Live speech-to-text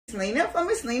Lena from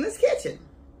Ms Lena's Kitchen.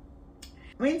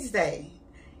 Wednesday,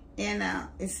 and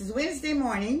this is Wednesday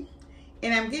morning,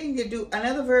 and I'm getting to do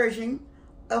another version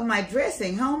of my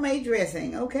dressing, homemade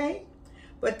dressing, okay?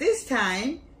 But this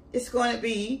time, it's going to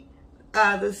be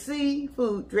the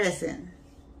seafood dressing.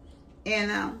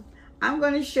 And I'm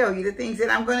going to show you the things that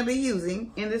I'm going to be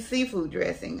using in the seafood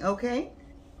dressing, okay?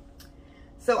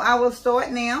 So I will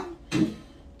start now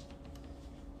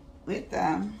with,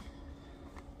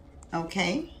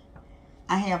 okay,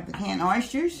 I have the canned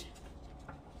oysters.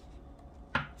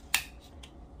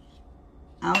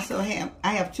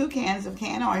 I have 2 cans of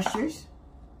canned oysters.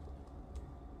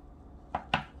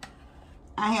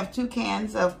 I have 2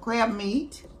 cans of crab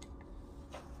meat.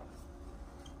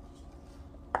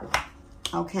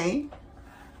 Okay.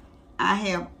 I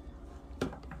have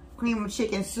cream of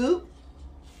chicken soup.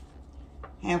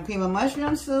 I have cream of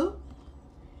mushroom soup.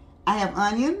 I have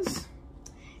onions.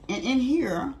 And in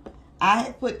here, I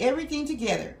have put everything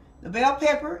together. The bell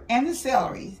pepper and the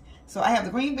celery. So I have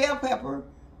the green bell pepper,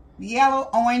 the yellow,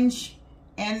 orange,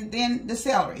 and then the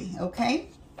celery, okay?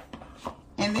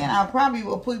 And then I probably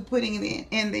will put putting it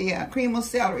in the cream of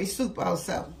celery soup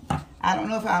also. I don't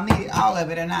know if I'll need all of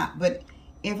it or not, but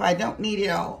if I don't need it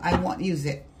all, I won't use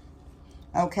it.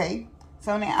 Okay,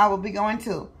 so now I will be going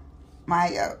to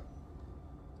my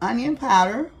onion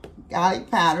powder, garlic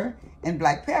powder, and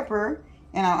black pepper,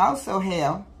 and I'll also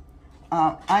have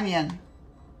onions,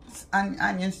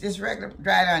 just regular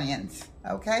dried onions,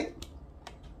 okay?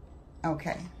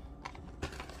 Okay.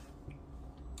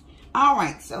 All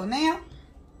right, so now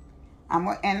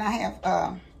I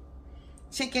have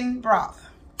chicken broth.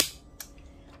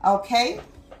 Okay,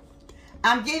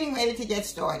 I'm getting ready to get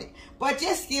started, but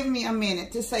just give me a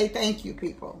minute to say thank you,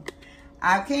 people.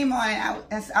 I came on, and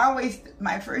it's always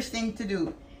my first thing to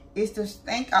do is to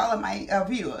thank all of my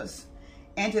viewers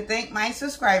and to thank my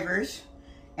subscribers,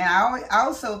 and I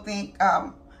also thank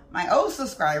my old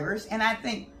subscribers, and I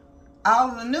think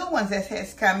all of the new ones that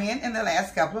has come in the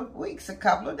last couple of weeks, a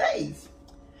couple of days.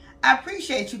 I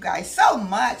appreciate you guys so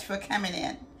much for coming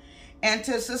in and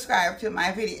to subscribe to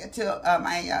my video, to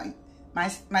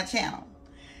my channel.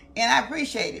 And I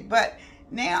appreciate it. But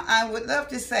now I would love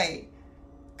to say,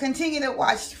 continue to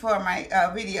watch for my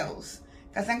videos,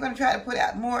 because I'm going to try to put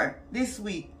out more this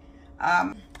week.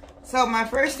 So my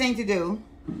first thing to do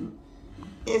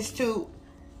is to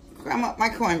crumb up my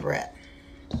cornbread.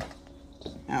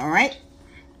 All right,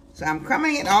 so I'm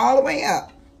crumbing it all the way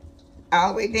up,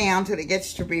 all the way down till it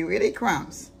gets to be really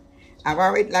crumbs. I've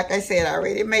already, like I said, I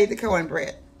already made the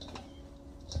cornbread.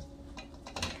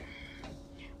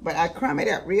 But I crumb it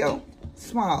up real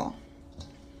small.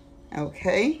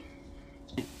 Okay.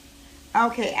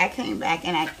 Okay, I came back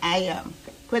and I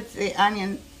put the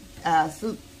onion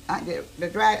soup, the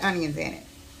dried onions in it.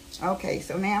 Okay,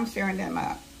 so now I'm stirring them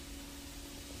up.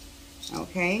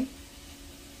 Okay.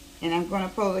 And I'm going to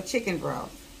pour the chicken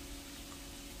broth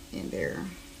in there.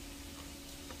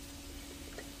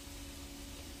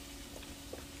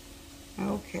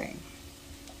 Okay.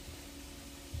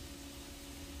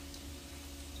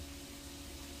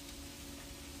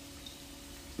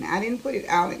 Now, I didn't put it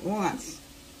all at once,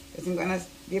 because I'm going to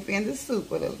dip in the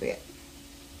soup a little bit.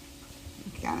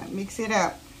 Kind of mix it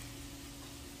up.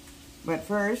 But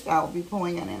first, I'll be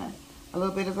pouring in a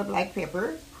little bit of the black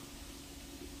pepper,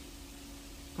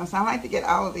 because I like to get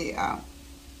all of the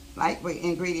lightweight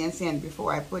ingredients in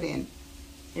before I put in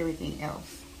everything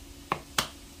else.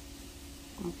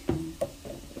 Okay.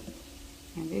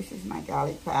 And this is my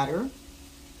garlic powder.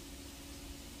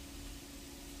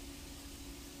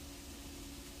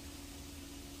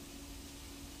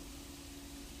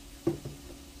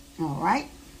 All right.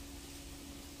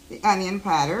 The onion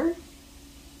powder.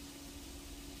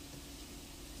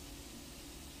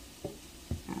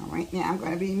 All right, now I'm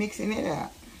going to be mixing it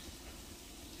up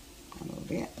a little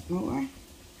bit more.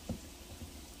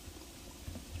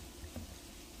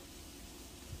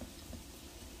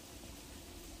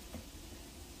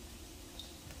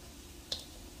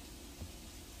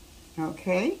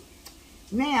 Okay,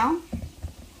 now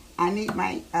I need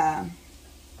my,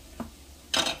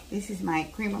 this is my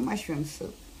cream of mushroom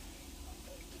soup.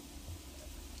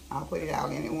 I'll put it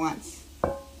all in at once.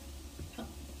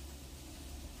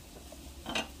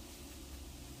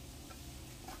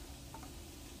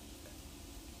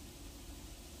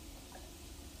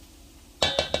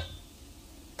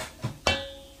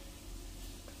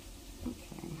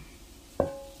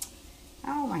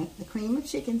 The cream of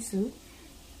chicken soup.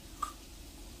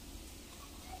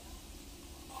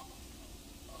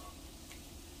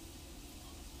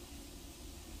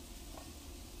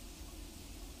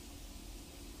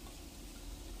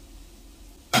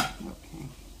 Okay.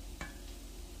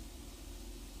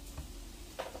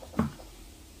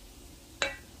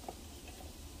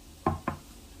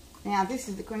 Now this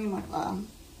is the cream of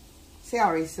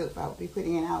celery soup I'll be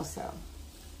putting in also.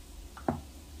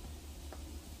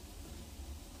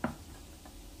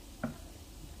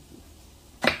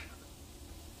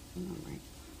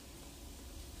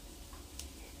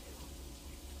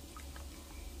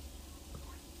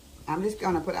 I'm just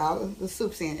going to put all of the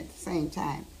soups in at the same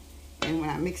time. And when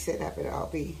I mix it up, it'll all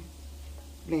be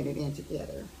blended in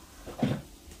together.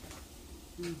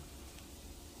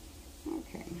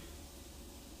 Okay.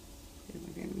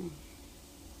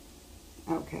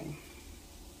 Okay.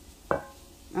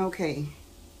 Okay.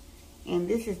 And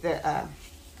this is the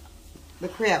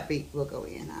crab meat will go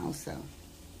in also.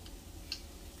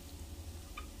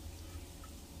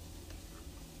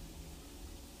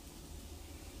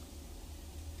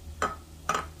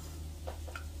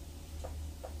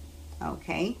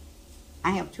 Okay,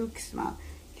 I have 2 small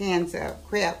cans of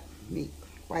crab meat.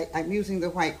 I'm using the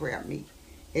white crab meat.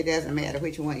 It doesn't matter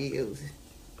which one you use,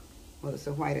 whether it's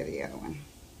the white or the other one.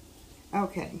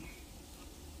 Okay,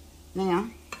 now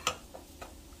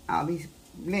I'll be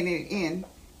blending it in,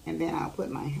 and then I'll put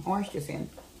my oysters in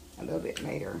a little bit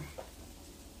later.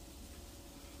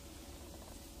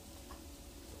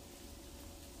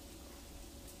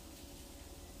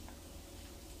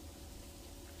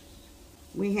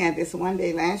 We had this one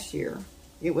day last year.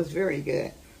 It was very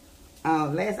good. I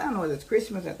don't know whether it's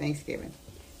Christmas or Thanksgiving,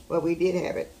 but we did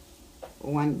have it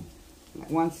once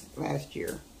last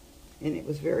year, and it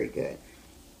was very good.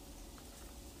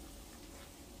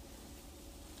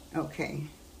 Okay.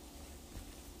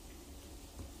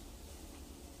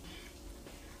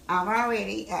 I've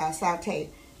already sauteed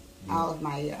all of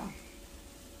my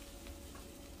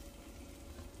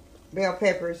bell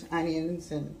peppers,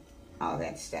 onions, and all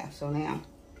that stuff. So now I'm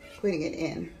putting it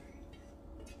in,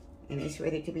 and it's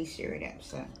ready to be stirred up.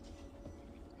 So,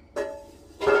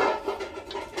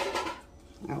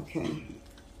 okay.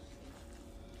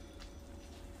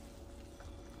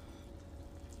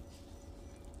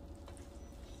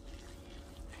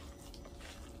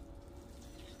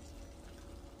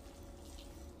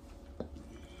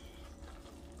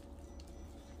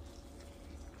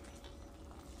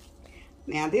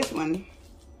 Now this one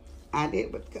I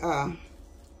did with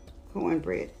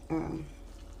cornbread.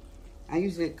 I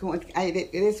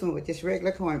did this one with just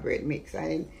regular cornbread mix. I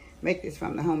didn't make this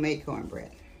from the homemade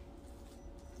cornbread.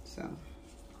 So,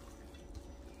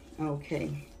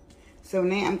 okay. So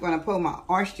now I'm going to pull my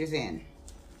oysters in.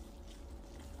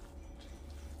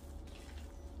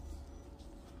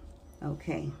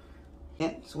 Okay.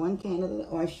 That's 1 can of the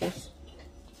oysters.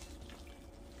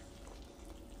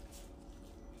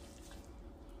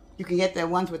 You can get the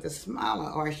ones with the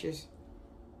smaller oysters.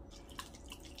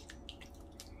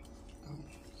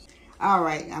 All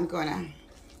right, I'm gonna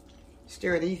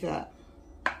stir these up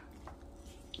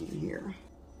in here.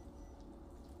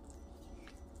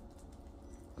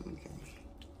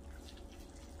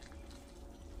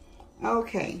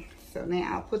 Okay, so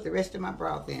now I'll put the rest of my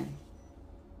broth in.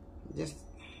 Just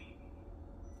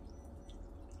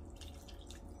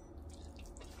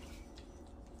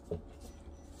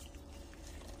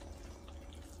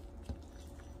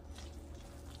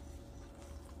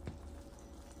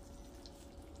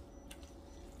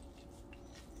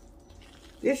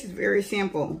this is very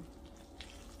simple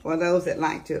for those that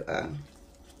like to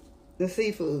the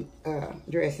seafood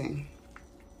dressing.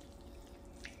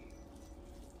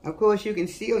 Of course, you can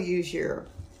still use your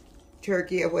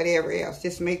turkey or whatever else.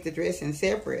 Just make the dressing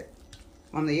separate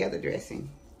from the other dressing.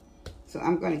 So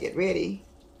I'm going to get ready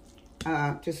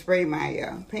to spray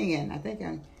my pan. I think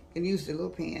I can use the little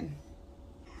pan.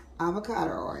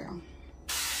 Avocado oil.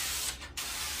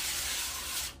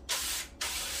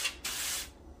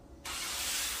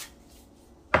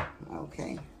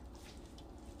 Okay.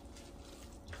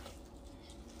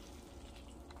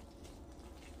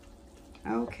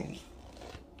 Okay.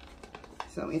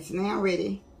 So it's now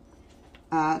ready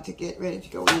to get ready to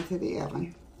go into the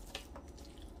oven.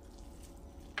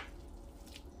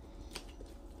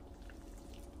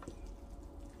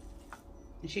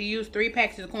 She used 3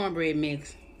 packs of the cornbread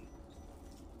mix.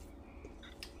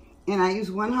 And I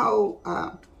use 1 whole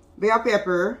bell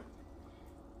pepper,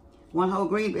 1 whole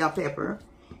green bell pepper,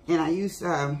 and I use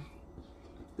the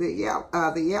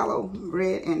yellow,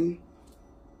 red, and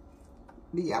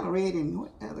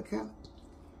what other color?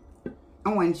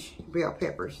 Orange bell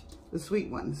peppers, the sweet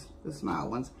ones, the small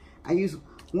ones. I use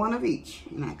 1 of each,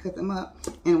 and I cut them up,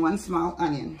 and 1 small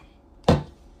onion.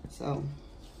 So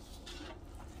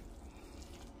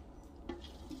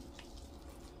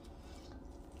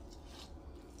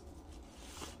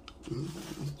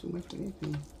that's too much for that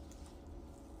thing.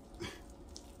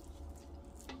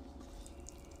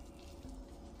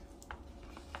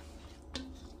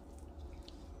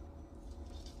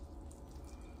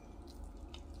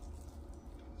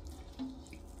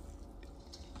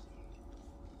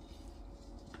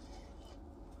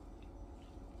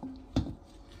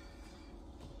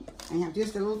 I have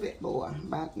just a little bit more,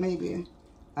 about maybe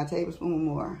a tablespoon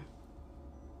more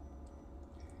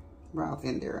broth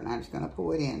in there, and I'm just gonna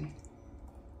pour it in.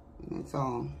 And that's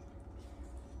all.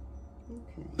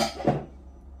 Okay.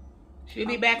 She'll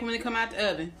be back when they come out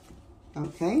the oven.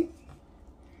 Okay.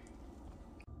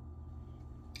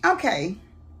 Okay.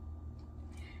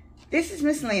 This is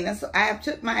Ms Lena. So I have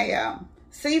took my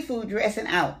seafood dressing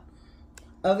out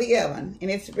of the oven,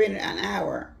 and it's been an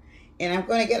hour. And I'm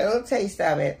going to get a little taste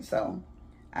of it. So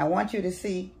I want you to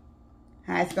see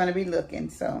how it's going to be looking.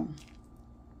 So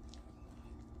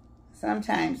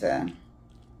sometimes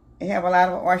they have a lot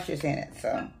of oysters in it.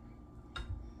 So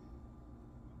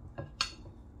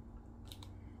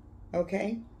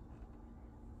okay.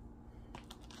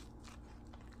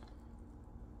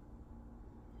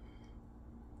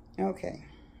 Okay.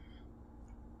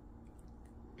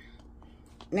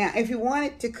 Now, if you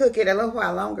wanted to cook it a little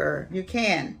while longer, you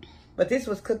can. But this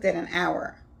was cooked at an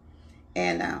hour.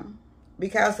 And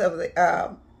because of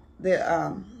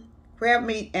the crab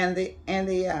meat and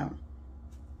the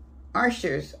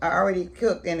oysters are already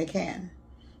cooked in the can.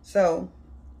 So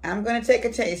I'm going to take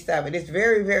a taste of it. It's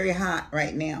very, very hot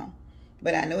right now.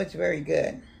 But I know it's very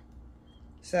good.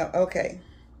 So, okay.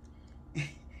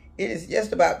 It is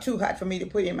just about too hot for me to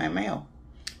put in my mouth.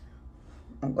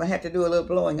 I'm going to have to do a little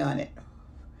blowing on it.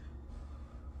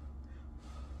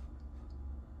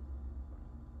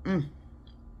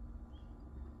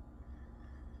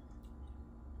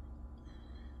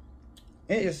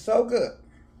 It is so good.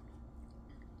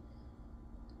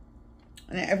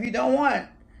 Now, if you don't want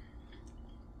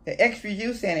the extra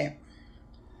juice in it,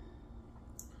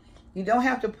 you don't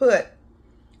have to put,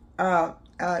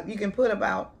 you can put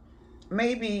about,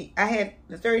 maybe, I had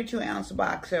the 32-ounce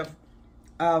box of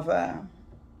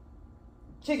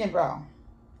chicken broth.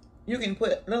 You can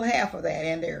put a little half of that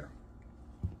in there.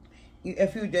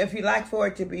 If you like for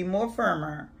it to be more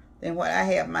firmer than what I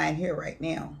have mine here right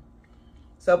now.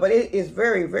 So, but it is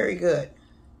very, very good.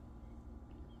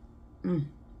 It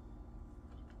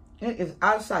is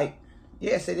out of sight.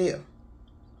 Yes, it is.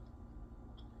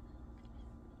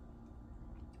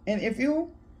 And if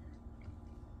you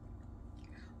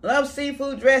love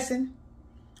seafood dressing,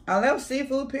 I love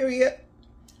seafood, period,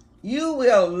 you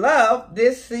will love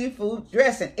this seafood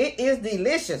dressing. It is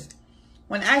delicious.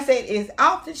 When I say it is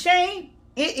off the chain,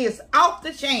 it is off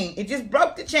the chain. It just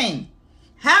broke the chain.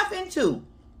 Half in two.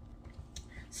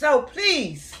 So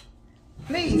please,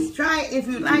 please try it if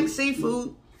you like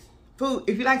seafood.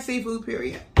 If you like seafood,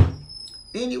 period.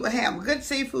 Then you will have a good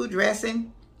seafood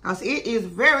dressing. Because it is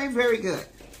very, very good.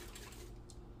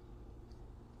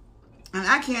 And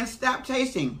I can't stop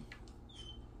tasting.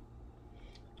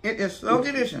 It is so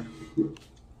delicious.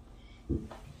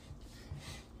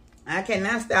 I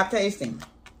cannot stop tasting.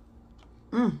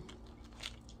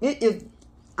 It is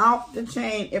off the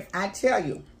chain, if I tell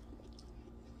you.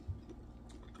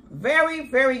 Very,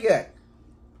 very good.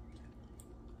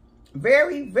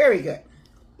 Very, very good.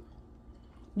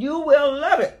 You will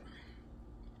love it.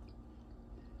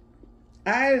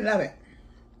 I love it.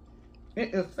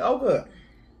 It is so good.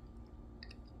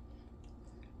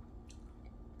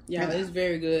 Yeah, it's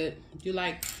very good. If you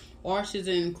like oysters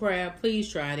and crab,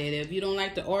 please try that. If you don't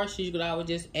like the oysters, you could always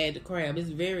just add the crab. It's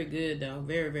very good, though.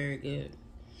 Very, very good.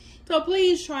 So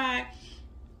please try.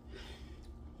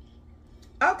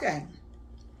 Okay.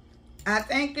 I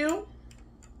thank you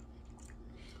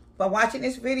for watching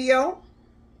this video.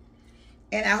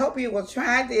 And I hope you will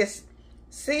try this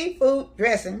seafood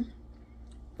dressing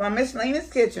from Ms Lena's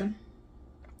Kitchen.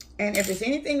 And if there's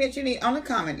anything that you need on the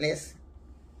comment list,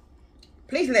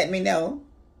 please let me know.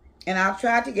 And I'll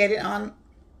try to get it on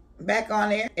back on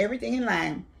there. Everything in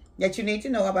line that you need to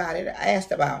know about it. I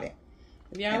asked about it.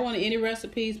 If y'all want any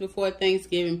recipes before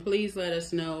Thanksgiving, please let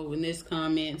us know in this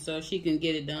comment so she can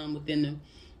get it done within the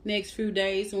next few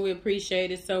days. And we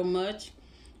appreciate it so much.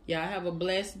 Y'all have a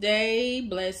blessed day,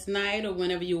 blessed night, or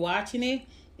whenever you're watching it.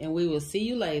 And we will see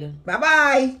you later.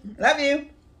 Bye-bye. Love you.